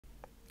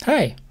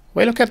Hi,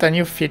 we look at a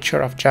new feature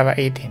of Java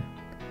 18,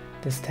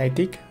 the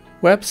static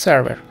web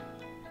server.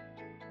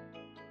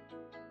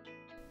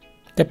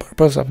 The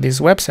purpose of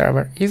this web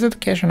server is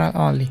educational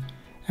only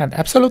and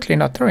absolutely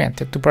not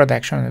oriented to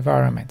production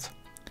environments.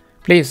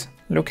 Please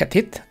look at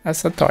it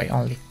as a toy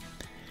only.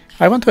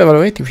 I want to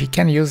evaluate if we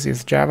can use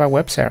this Java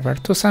web server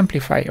to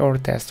simplify our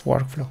test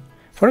workflow.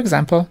 For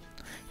example,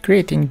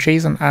 creating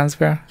JSON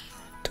answer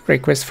to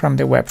requests from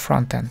the web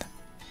frontend.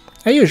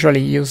 I usually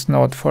use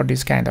Node for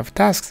this kind of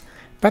tasks,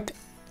 but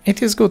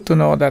it is good to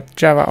know that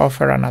Java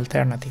offers an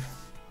alternative.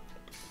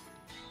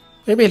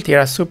 We built here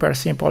a super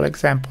simple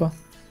example.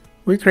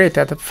 We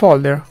created a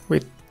folder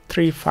with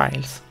 3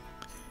 files.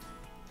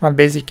 One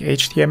basic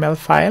HTML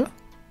file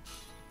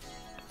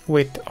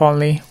with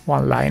only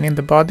one line in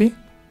the body,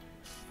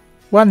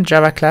 one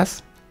Java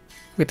class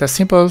with a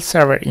simple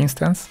server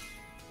instance,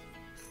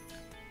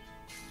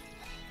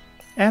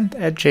 and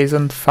a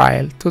JSON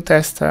file to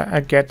test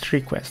a GET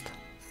request.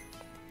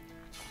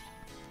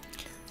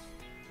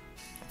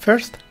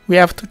 First, we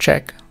have to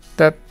check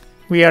that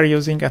we are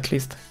using at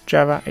least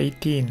Java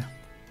 18.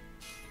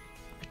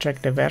 We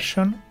check the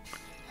version,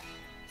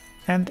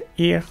 and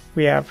here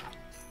we have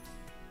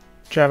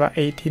Java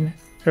 18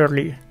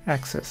 Early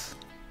Access.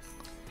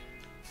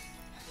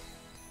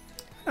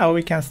 Now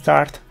we can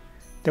start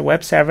the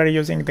web server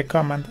using the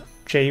command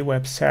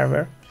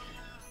jwebserver.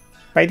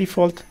 By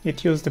default,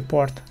 it uses the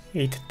port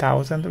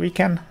 8000. We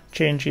can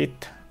change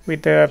it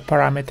with the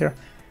parameter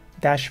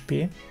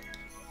 -p.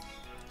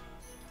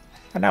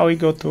 And now we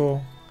go to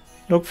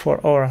look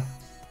for our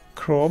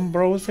Chrome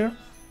browser.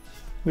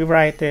 We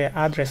write the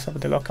address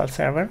of the local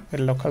server with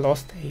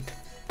localhost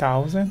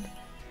 8000,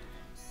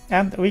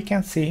 and we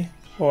can see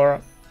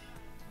our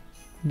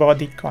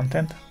body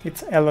content.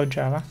 It's hello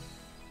Java.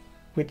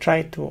 We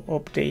try to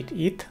update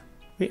it.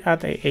 We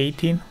add a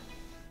 18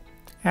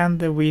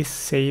 and we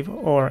save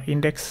our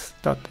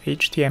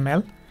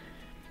index.html.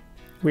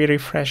 We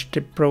refresh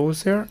the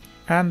browser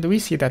and we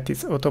see that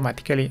it's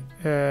automatically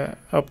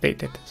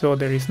updated, so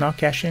there is no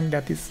caching.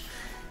 That is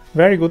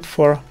very good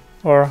for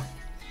our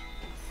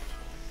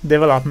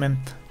development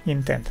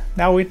intent.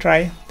 Now we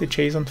try the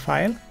JSON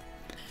file.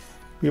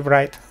 We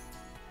write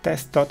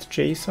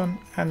test.json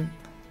and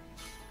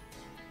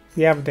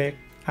we have the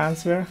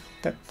answer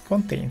that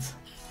contains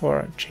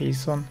our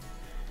JSON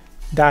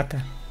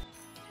data.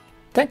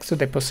 Thanks to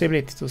the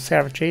possibility to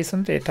serve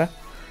JSON data,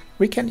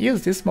 we can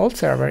use this small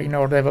server in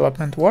our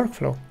development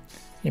workflow.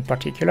 In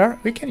particular,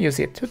 we can use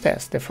it to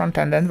test the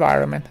front-end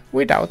environment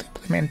without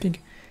implementing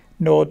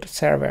Node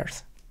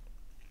servers.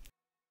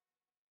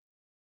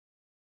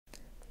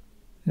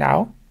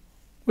 Now,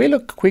 we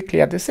look quickly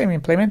at the same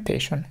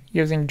implementation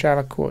using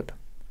Java code.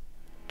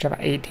 Java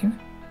 18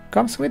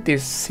 comes with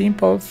this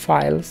simple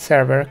file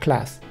server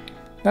class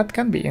that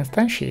can be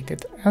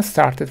instantiated and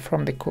started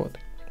from the code.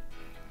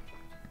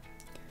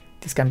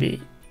 This can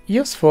be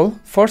useful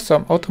for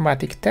some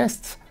automatic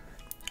tests.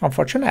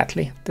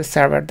 Unfortunately, the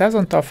server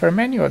doesn't offer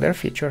many other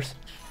features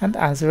and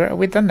answers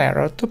with an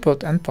error to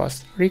put and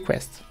post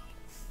requests.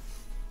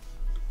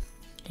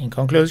 In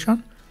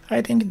conclusion,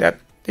 I think that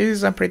this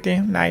is a pretty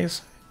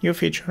nice new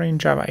feature in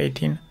Java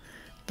 18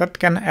 that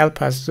can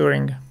help us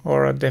during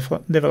our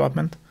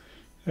development,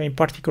 in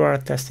particular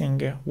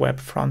testing web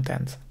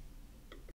frontends.